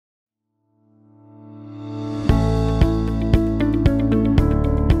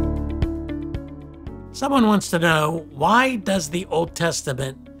Someone wants to know, why does the Old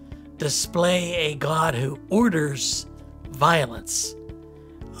Testament display a God who orders violence?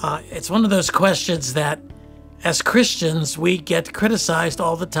 It's one of those questions that, as Christians, we get criticized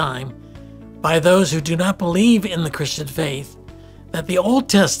all the time by those who do not believe in the Christian faith, that the Old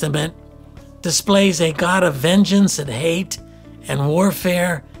Testament displays a God of vengeance and hate and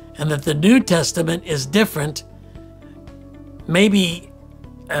warfare, and that the New Testament is different, maybe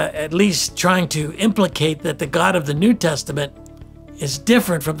at least trying to implicate that the God of the New Testament is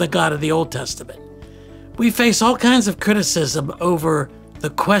different from the God of the Old Testament. We face all kinds of criticism over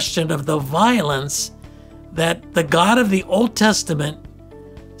the question of the violence that the God of the Old Testament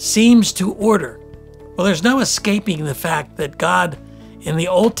seems to order. Well, there's no escaping the fact that God in the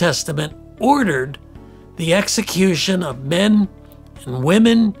Old Testament ordered the execution of men and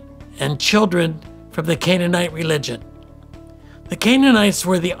women and children from the Canaanite religion. The Canaanites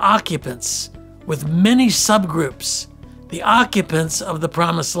were the occupants, with many subgroups, the occupants of the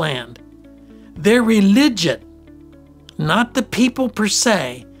Promised Land. Their religion, not the people per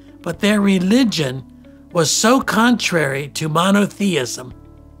se, but their religion was so contrary to monotheism,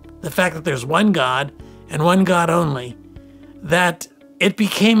 the fact that there's one God and one God only, that it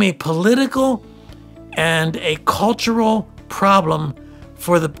became a political and a cultural problem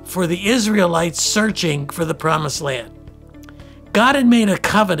for the Israelites searching for the Promised Land. God had made a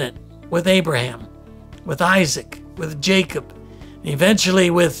covenant with Abraham, with Isaac, with Jacob, and eventually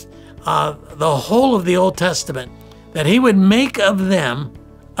with the whole of the Old Testament, that he would make of them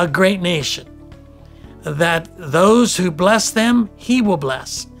a great nation, that those who bless them, he will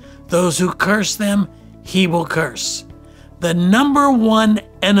bless. Those who curse them, he will curse. The number one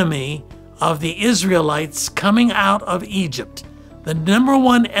enemy of the Israelites coming out of Egypt, the number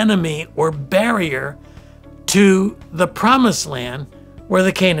one enemy or barrier to the Promised Land, were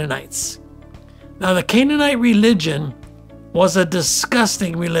the Canaanites. Now, the Canaanite religion was a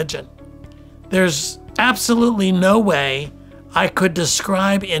disgusting religion. There's absolutely no way I could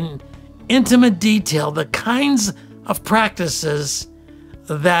describe in intimate detail the kinds of practices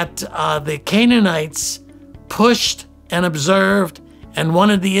that the Canaanites pushed and observed and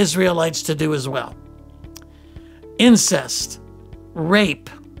wanted the Israelites to do as well. Incest, rape,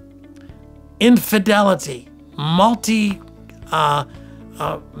 infidelity,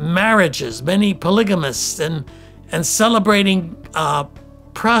 marriages, many polygamists, and celebrating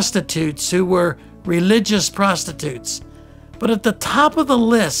prostitutes who were religious prostitutes. But at the top of the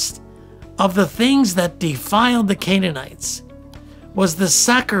list of the things that defiled the Canaanites was the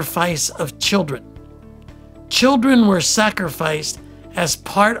sacrifice of children. Children were sacrificed as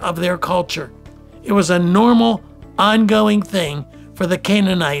part of their culture. It was a normal, ongoing thing for the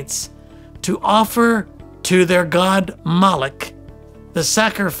Canaanites to offer to their god Moloch the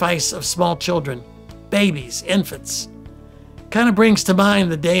sacrifice of small children, babies, infants. Kind of brings to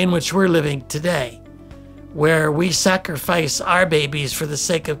mind the day in which we're living today, where we sacrifice our babies for the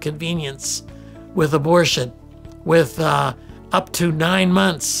sake of convenience with abortion, with up to 9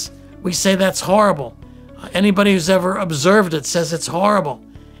 months. We say that's horrible. Anybody who's ever observed it says it's horrible.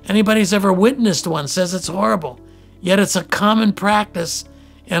 Anybody who's ever witnessed one says it's horrible. Yet it's a common practice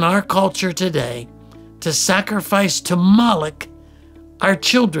in our culture today to sacrifice to Moloch our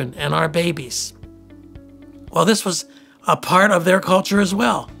children and our babies. Well, this was a part of their culture as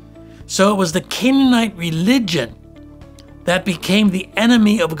well. So it was the Canaanite religion that became the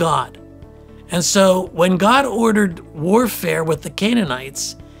enemy of God. And so when God ordered warfare with the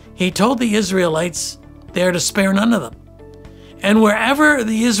Canaanites, he told the Israelites they are to spare none of them. And wherever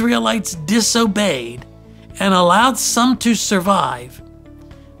the Israelites disobeyed and allowed some to survive,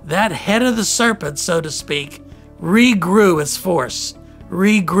 that head of the serpent, so to speak, regrew its force,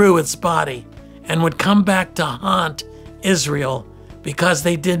 regrew its body, and would come back to haunt Israel because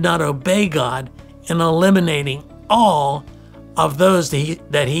they did not obey God in eliminating all of those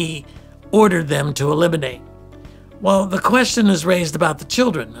that he ordered them to eliminate. Well, the question is raised about the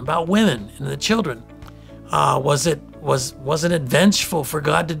children, about women and the children. Wasn't it vengeful for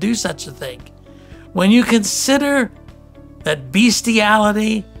God to do such a thing? When you consider that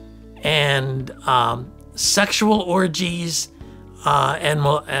bestiality and sexual orgies and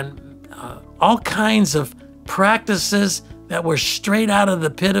all kinds of practices that were straight out of the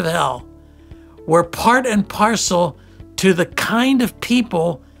pit of hell were part and parcel to the kind of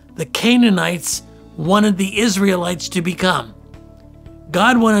people the Canaanites wanted the Israelites to become.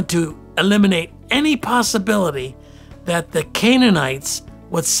 God wanted to eliminate any possibility that the Canaanites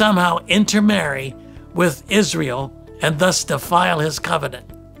would somehow intermarry with Israel and thus defile his covenant.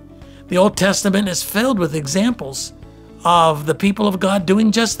 The Old Testament is filled with examples of the people of God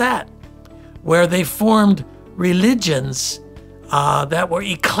doing just that. where they formed religions that were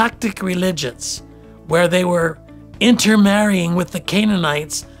eclectic religions, where they were intermarrying with the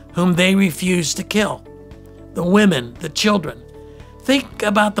Canaanites whom they refused to kill, the women, the children. Think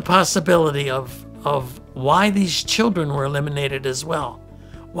about the possibility of why these children were eliminated as well.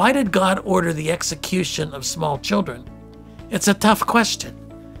 Why did God order the execution of small children? It's a tough question.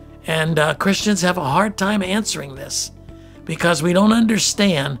 And Christians have a hard time answering this because we don't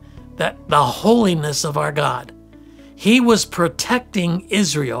understand that the holiness of our God. He was protecting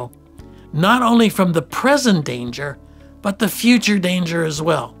Israel not only from the present danger, but the future danger as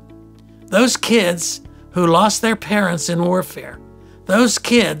well. Those kids who lost their parents in warfare, those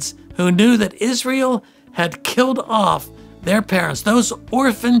kids who knew that Israel had killed off their parents, those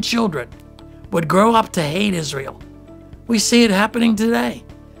orphan children would grow up to hate Israel. We see it happening today.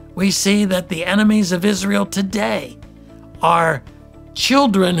 We see that the enemies of Israel today are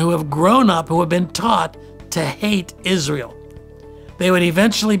children who have grown up, who have been taught to hate Israel. They would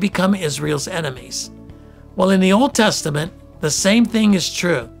eventually become Israel's enemies. Well, in the Old Testament, the same thing is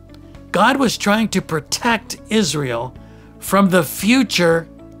true. God was trying to protect Israel from the future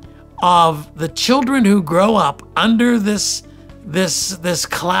of the children who grow up under this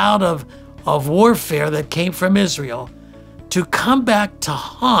cloud of warfare that came from Israel, to come back to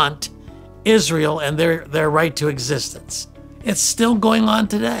haunt Israel and their right to existence. It's still going on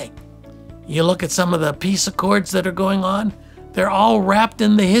today. You look at some of the peace accords that are going on, they're all wrapped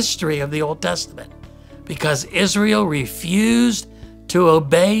in the history of the Old Testament because Israel refused to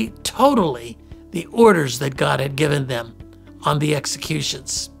obey totally the orders that God had given them on the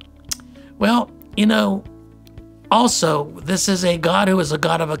executions. Well, you know, also, this is a God who is a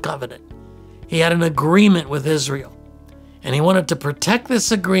God of a covenant. He had an agreement with Israel, and he wanted to protect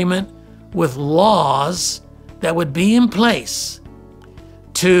this agreement with laws that would be in place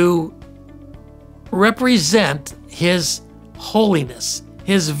to represent his holiness,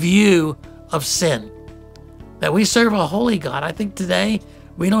 his view of sin. That we serve a holy God. I think today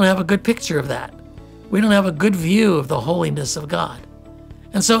we don't have a good picture of that. We don't have a good view of the holiness of God.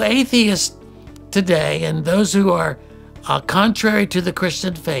 And so atheists today and those who are contrary to the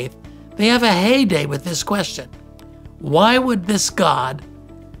Christian faith, they have a heyday with this question. Why would this God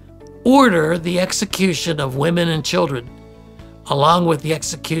order the execution of women and children along with the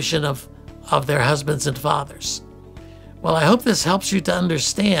execution of their husbands and fathers? Well, I hope this helps you to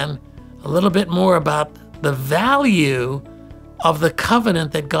understand a little bit more about the value of the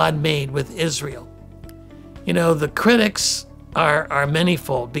covenant that God made with Israel. You know, the critics are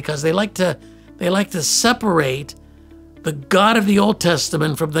manifold because they like to separate the God of the Old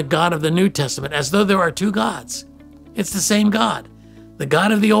Testament from the God of the New Testament as though there are two gods. It's the same God. The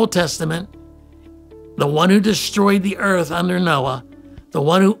God of the Old Testament, the one who destroyed the earth under Noah, the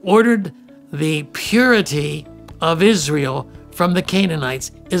one who ordered the purity of Israel from the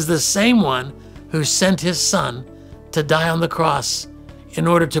Canaanites, is the same one who sent his son to die on the cross in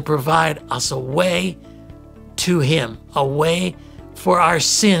order to provide us a way to him, a way for our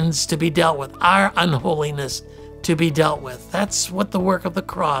sins to be dealt with, our unholiness to be dealt with. That's what the work of the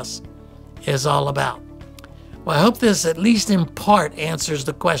cross is all about. Well, I hope this at least in part answers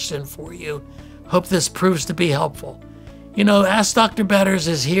the question for you. Hope this proves to be helpful. You know, Ask Dr. Betters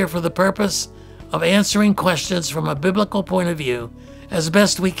is here for the purpose of answering questions from a biblical point of view as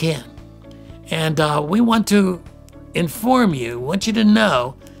best we can. And we want to inform you, want you to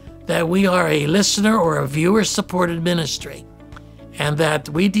know that we are a listener or a viewer-supported ministry and that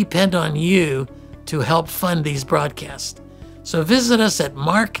we depend on you to help fund these broadcasts. So visit us at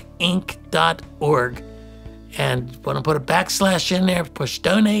markinc.org and want to put a / in there, push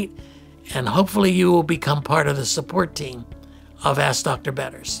donate, and hopefully you will become part of the support team of Ask Dr.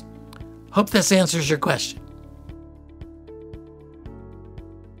 Betters. Hope this answers your question.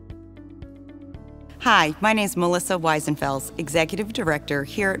 Hi, my name is Melissa Weisenfels, Executive Director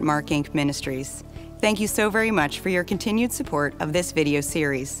here at MARKINC Ministries. Thank you so very much for your continued support of this video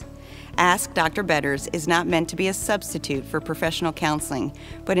series. Ask Dr. Betters is not meant to be a substitute for professional counseling,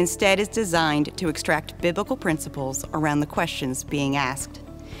 but instead is designed to extract biblical principles around the questions being asked.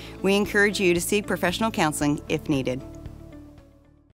 We encourage you to seek professional counseling if needed.